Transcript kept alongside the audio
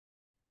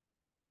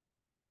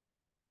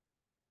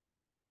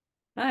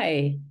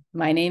Hi,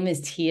 my name is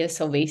Tia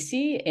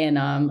Silvasi, and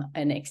I'm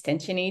an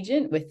extension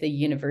agent with the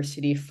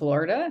University of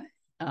Florida,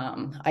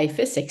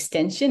 IFAS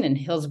Extension in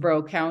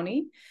Hillsborough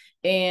County.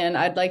 And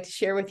I'd like to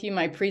share with you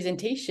my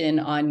presentation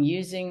on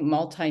using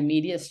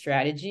multimedia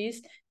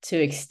strategies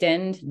to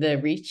extend the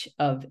reach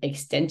of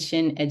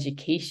extension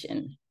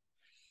education.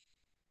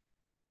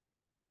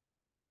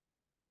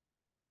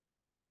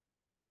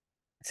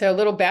 So a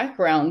little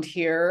background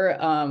here,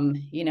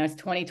 it's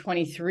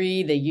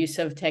 2023, the use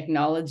of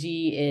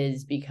technology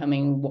is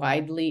becoming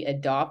widely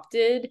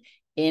adopted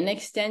in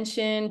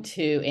extension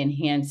to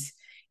enhance,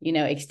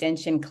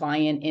 extension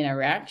client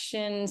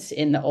interactions.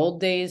 In the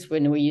old days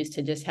when we used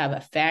to just have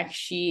a fact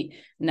sheet,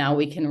 now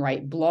we can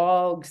write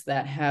blogs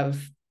that have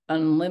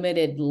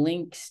unlimited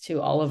links to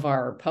all of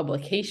our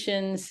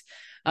publications.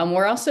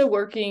 We're also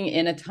working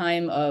in a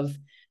time of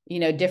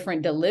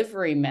different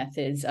delivery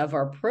methods of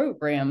our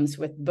programs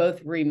with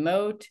both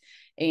remote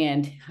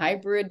and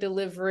hybrid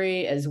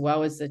delivery, as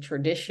well as the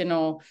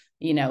traditional,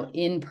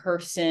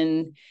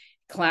 in-person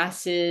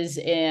classes.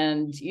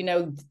 And,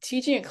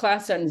 teaching a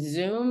class on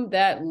Zoom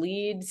that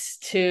leads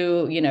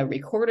to,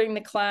 recording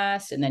the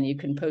class, and then you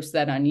can post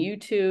that on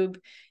YouTube.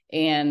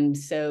 And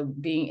so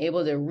being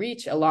able to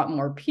reach a lot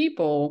more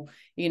people,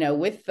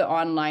 with the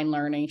online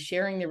learning,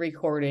 sharing the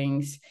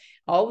recordings,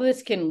 all of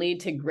this can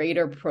lead to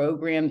greater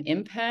program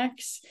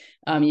impacts.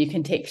 You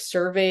can take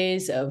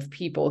surveys of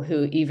people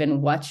who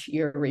even watch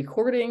your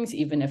recordings,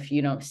 even if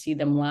you don't see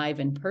them live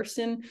in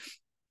person,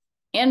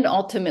 and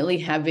ultimately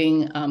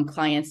having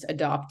clients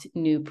adopt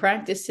new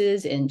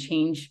practices and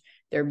change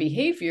their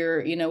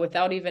behavior,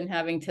 without even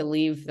having to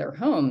leave their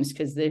homes,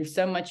 because there's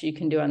so much you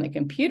can do on the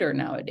computer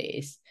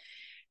nowadays.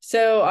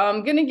 So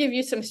I'm going to give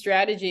you some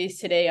strategies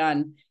today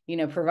on,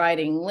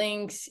 providing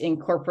links,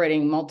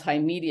 incorporating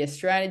multimedia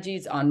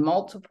strategies on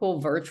multiple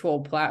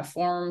virtual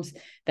platforms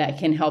that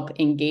can help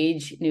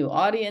engage new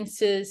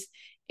audiences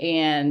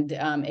and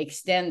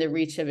extend the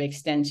reach of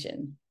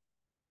extension.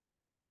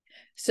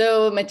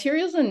 So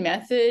materials and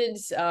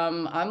methods,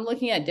 I'm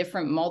looking at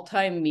different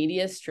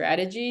multimedia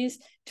strategies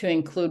to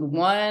include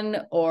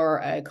one or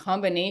a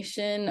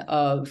combination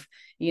of,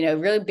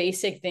 really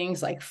basic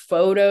things like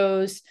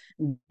photos,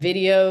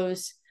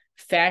 videos,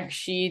 fact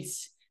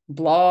sheets,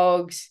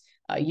 blogs,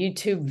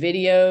 YouTube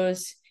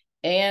videos,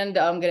 and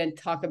I'm going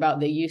to talk about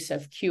the use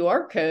of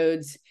QR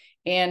codes.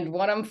 And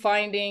what I'm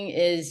finding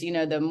is,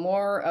 the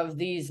more of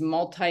these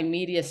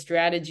multimedia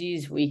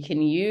strategies we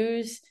can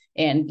use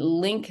and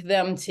link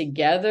them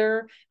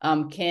together,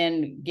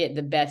 can get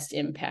the best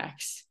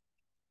impacts.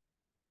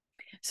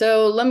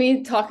 So let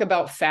me talk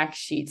about fact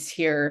sheets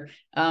here.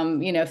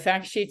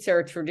 Fact sheets are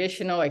a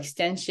traditional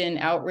extension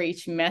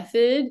outreach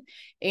method,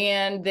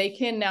 and they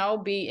can now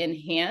be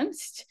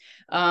enhanced.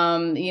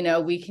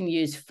 We can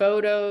use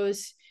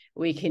photos,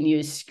 we can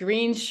use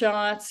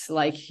screenshots,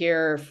 like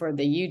here for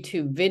the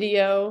YouTube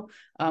video.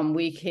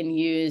 We can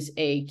use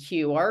a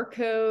QR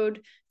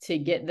code to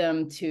get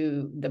them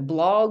to the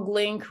blog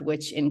link,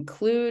 which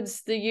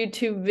includes the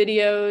YouTube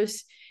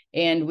videos.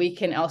 And we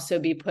can also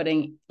be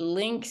putting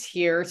links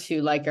here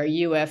to like our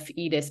UF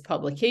EDIS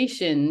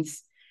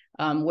publications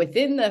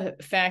within the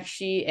fact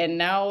sheet. And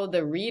now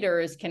the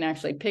readers can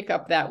actually pick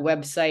up that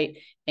website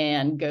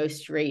and go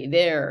straight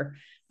there.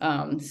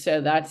 So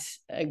that's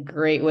a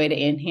great way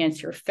to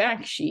enhance your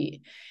fact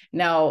sheet.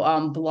 Now,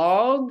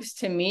 blogs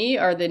to me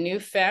are the new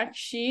fact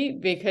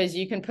sheet because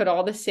you can put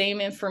all the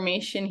same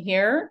information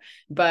here,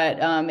 but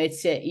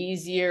it's an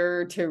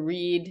easier to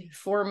read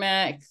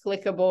format,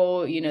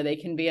 clickable. They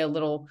can be a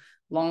little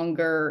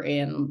longer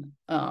and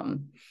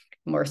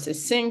more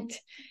succinct.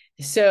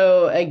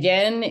 So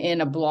again,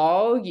 in a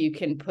blog, you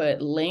can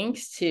put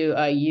links to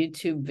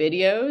YouTube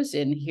videos,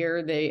 and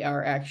here they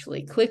are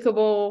actually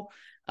clickable.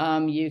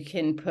 You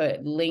can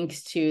put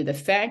links to the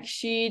fact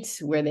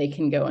sheets where they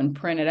can go and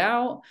print it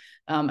out.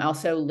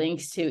 Also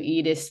links to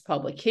EDIS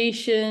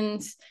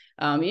publications.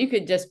 You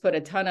could just put a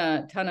ton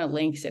of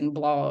links in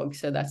blogs.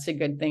 So that's a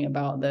good thing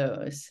about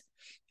those.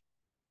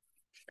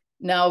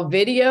 Now,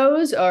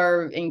 videos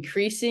are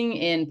increasing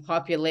in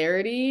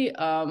popularity.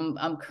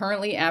 I'm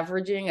currently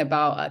averaging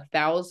about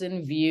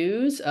 1,000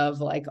 views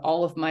of like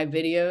all of my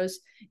videos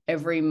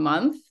every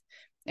month.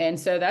 And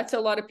so that's a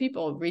lot of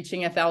people,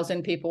 reaching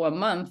 1,000 people a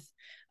month.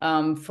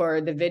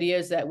 For the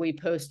videos that we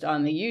post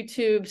on the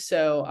YouTube.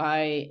 So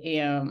I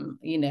am,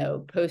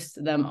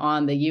 post them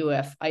on the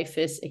UF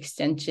IFAS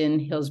Extension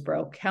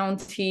Hillsborough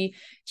County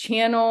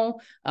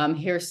channel.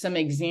 Here's some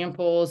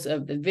examples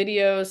of the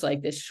videos,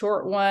 like this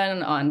short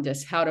one on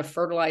just how to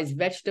fertilize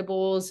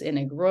vegetables in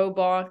a grow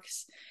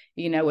box,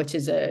 which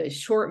is a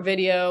short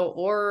video,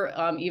 or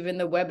even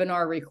the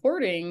webinar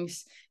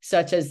recordings,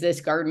 such as this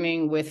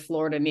Gardening with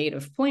Florida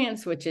Native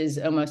Plants, which is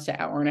almost an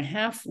hour and a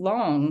half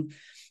long.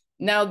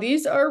 Now,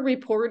 these are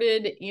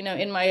reported,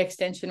 in my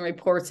extension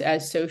reports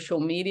as social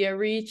media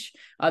reach,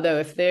 although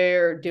if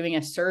they're doing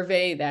a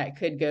survey, that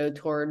could go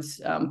towards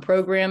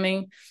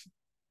programming.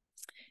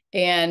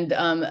 And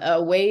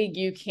a way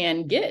you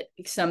can get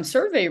some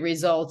survey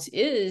results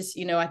is,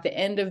 at the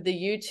end of the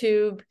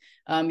YouTube,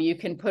 you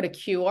can put a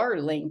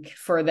QR link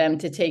for them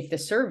to take the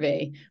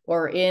survey,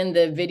 or in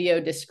the video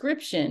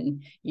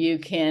description, you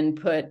can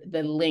put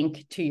the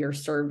link to your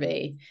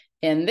survey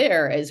in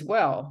there as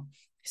well.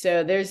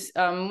 So there's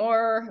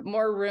more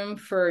room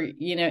for,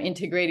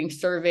 integrating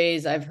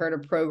surveys. I've heard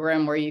a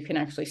program where you can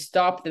actually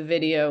stop the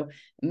video,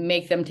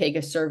 make them take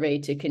a survey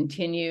to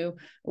continue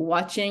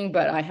watching,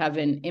 but I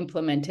haven't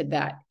implemented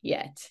that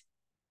yet.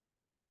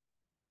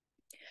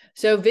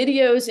 So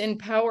videos in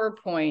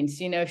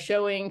PowerPoints,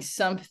 showing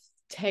some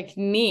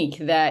technique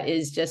that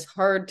is just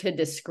hard to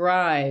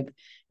describe,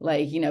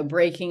 like,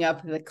 breaking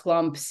up the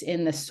clumps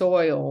in the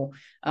soil.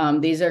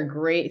 These are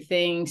great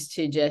things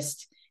to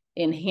just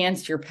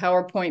enhance your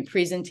PowerPoint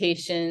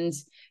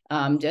presentations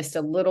just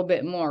a little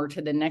bit more to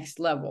the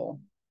next level.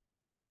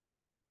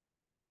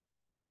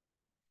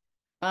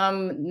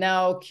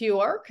 Now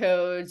QR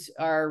codes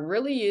are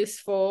really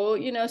useful.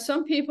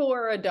 Some people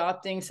are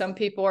adopting, some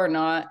people are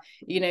not.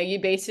 You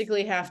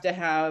basically have to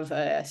have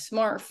a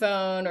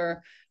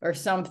smartphone or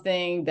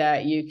something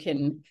that you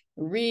can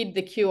read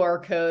the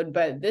QR code,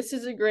 but this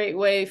is a great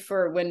way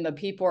for when the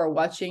people are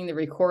watching the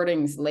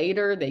recordings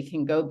later, they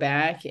can go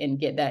back and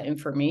get that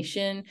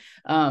information.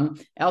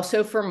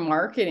 Also for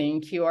marketing,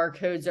 QR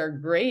codes are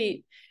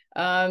great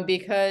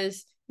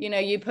because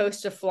you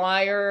post a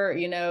flyer,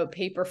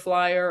 paper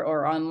flyer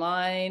or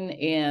online,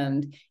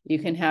 and you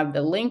can have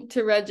the link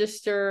to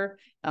register.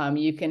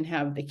 You can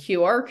have the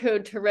QR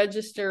code to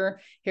register.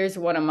 Here's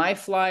one of my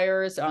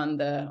flyers on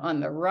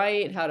the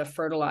right, how to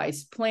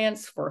fertilize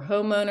plants for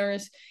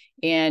homeowners.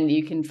 And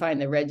you can find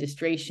the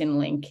registration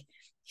link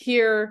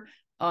here.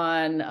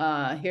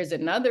 Here's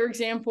another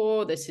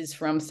example. This is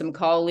from some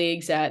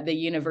colleagues at the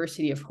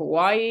University of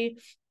Hawaii,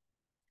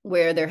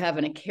 where they're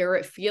having a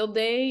carrot field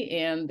day,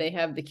 and they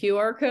have the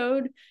QR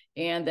code,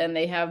 and then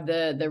they have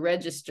the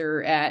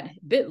register at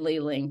bit.ly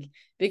link,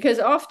 because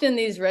often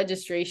these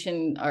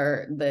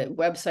the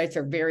websites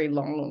are very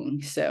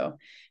long. So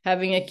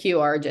having a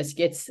QR just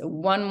gets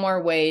one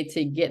more way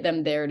to get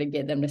them there, to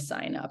get them to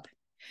sign up.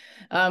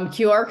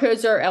 QR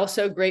codes are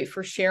also great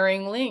for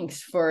sharing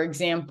links. For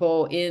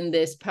example, in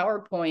this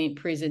PowerPoint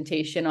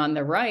presentation on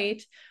the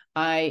right,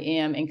 I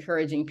am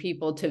encouraging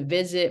people to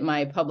visit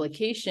my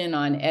publication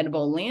on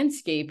edible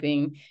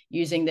landscaping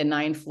using the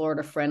 9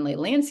 Florida-friendly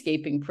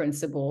landscaping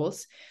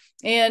principles.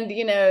 And,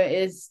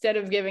 instead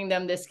of giving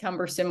them this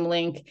cumbersome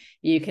link,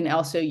 you can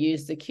also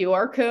use the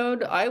QR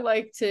code. I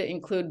like to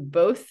include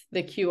both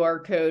the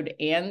QR code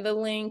and the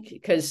link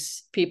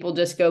because people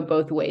just go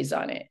both ways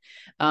on it.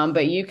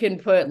 But you can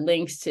put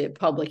links to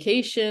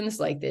publications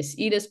like this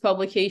EDIS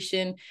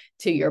publication,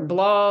 to your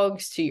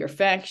blogs, to your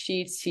fact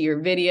sheets, to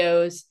your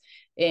videos.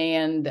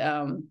 And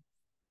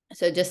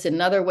so just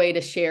another way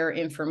to share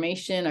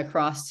information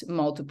across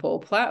multiple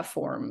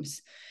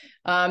platforms.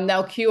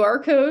 Now,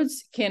 QR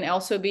codes can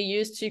also be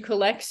used to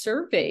collect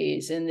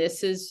surveys, and this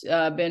has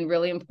been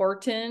really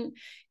important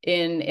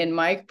in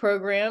my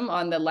program.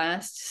 On the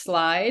last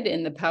slide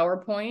in the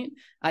PowerPoint,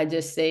 I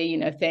just say,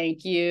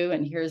 thank you,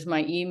 and here's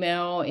my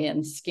email,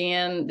 and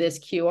scan this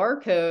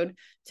QR code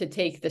to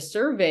take the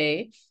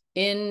survey.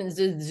 In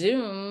the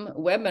Zoom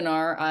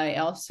webinar, I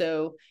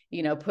also,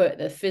 put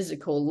the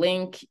physical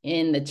link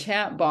in the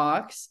chat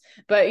box.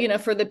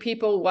 But, for the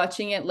people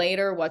watching it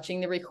later, watching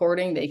the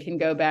recording, they can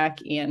go back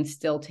and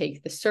still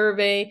take the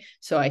survey,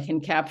 so I can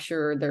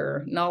capture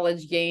their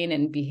knowledge gain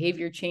and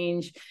behavior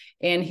change.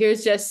 And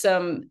here's just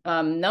some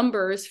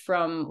numbers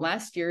from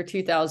last year,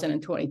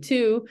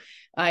 2022.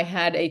 I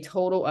had a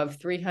total of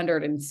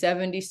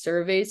 370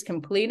 surveys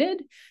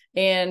completed,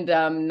 and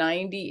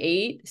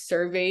 98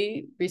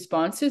 survey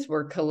responses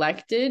were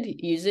collected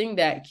using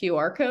that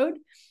QR code,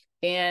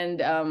 and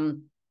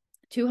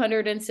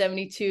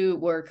 272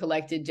 were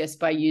collected just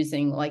by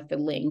using like the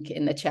link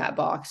in the chat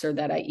box, or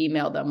that I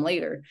emailed them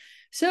later.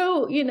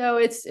 So,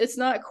 it's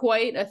not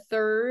quite a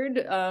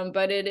third,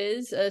 but it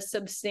is a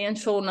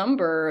substantial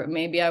number.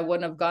 Maybe I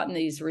wouldn't have gotten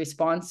these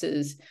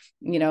responses,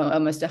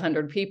 almost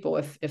 100 people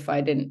if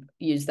I didn't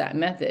use that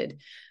method.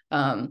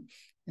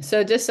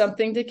 So just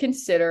something to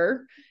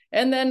consider.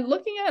 And then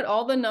looking at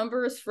all the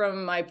numbers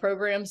from my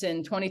programs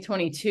in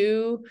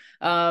 2022,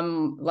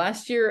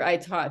 last year I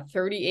taught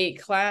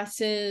 38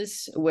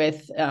 classes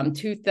with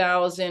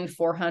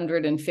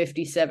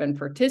 2,457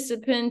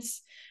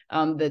 participants.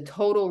 The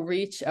total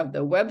reach of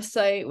the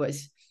website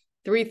was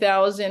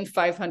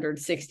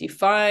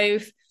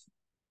 3,565.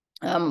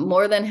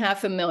 More than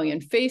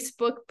 500,000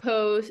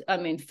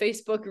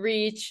 Facebook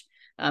reach.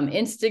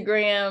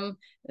 Instagram,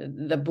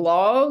 the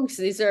blogs,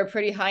 these are a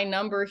pretty high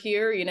number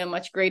here,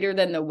 much greater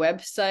than the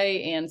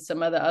website and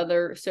some of the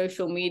other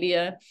social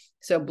media.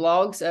 So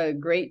blogs, a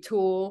great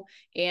tool.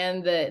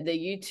 And the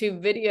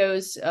YouTube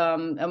videos,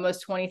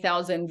 almost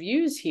 20,000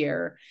 views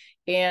here.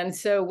 And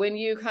so when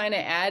you kind of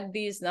add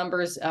these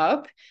numbers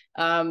up,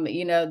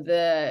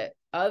 the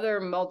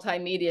other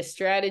multimedia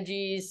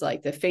strategies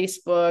like the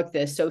Facebook,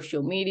 the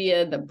social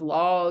media, the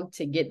blog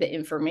to get the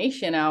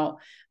information out,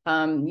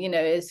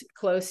 is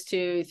close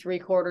to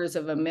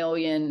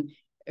 750,000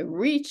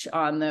 reach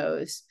on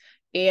those.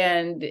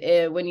 And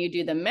when you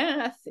do the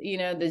math,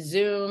 the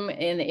Zoom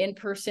and the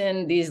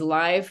in-person, these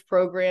live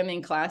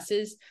programming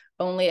classes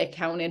only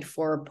accounted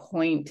for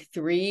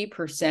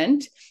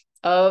 0.3%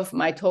 of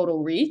my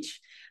total reach.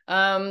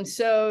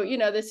 So,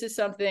 this is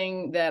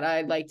something that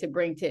I'd like to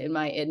bring to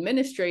my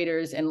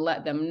administrators and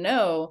let them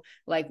know,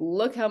 like,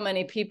 look how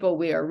many people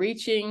we are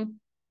reaching.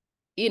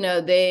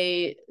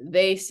 They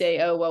say,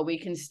 oh, well, we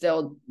can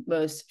still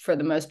for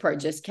the most part,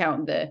 just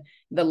count the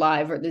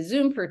live or the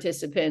Zoom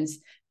participants.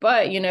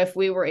 But, if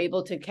we were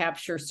able to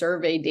capture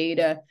survey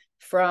data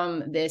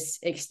from this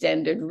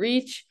extended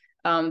reach,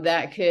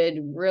 that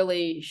could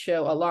really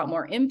show a lot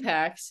more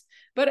impacts.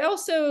 But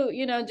also,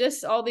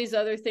 just all these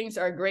other things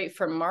are great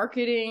for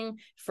marketing,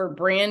 for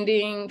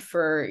branding,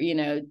 for,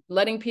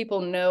 letting people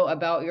know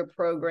about your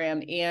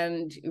program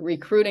and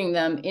recruiting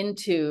them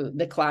into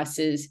the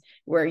classes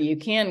where you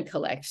can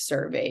collect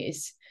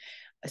surveys.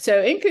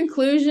 So in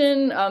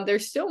conclusion,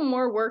 there's still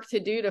more work to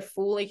do to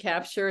fully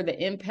capture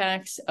the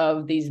impacts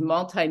of these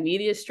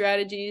multimedia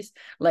strategies,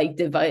 like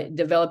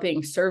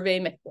developing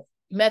survey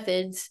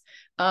methods.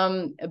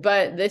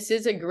 But this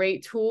is a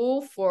great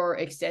tool for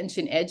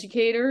extension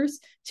educators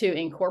to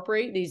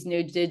incorporate these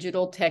new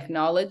digital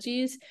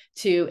technologies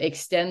to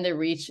extend the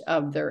reach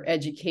of their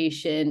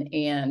education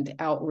and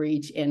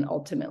outreach, and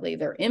ultimately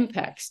their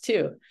impacts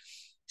too.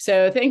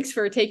 So thanks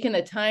for taking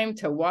the time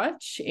to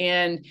watch,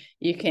 and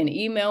you can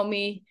email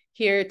me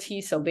here,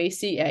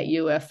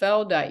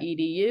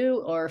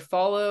 tsalvesi@ufl.edu, or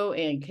follow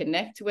and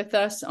connect with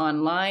us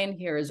online.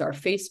 Here is our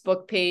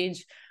Facebook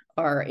page,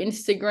 our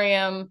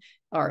Instagram,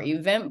 our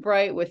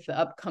Eventbrite with the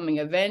upcoming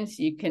events.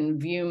 You can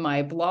view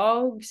my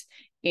blogs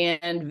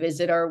and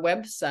visit our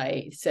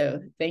website.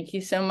 So thank you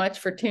so much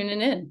for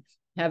tuning in.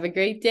 Have a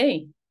great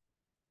day.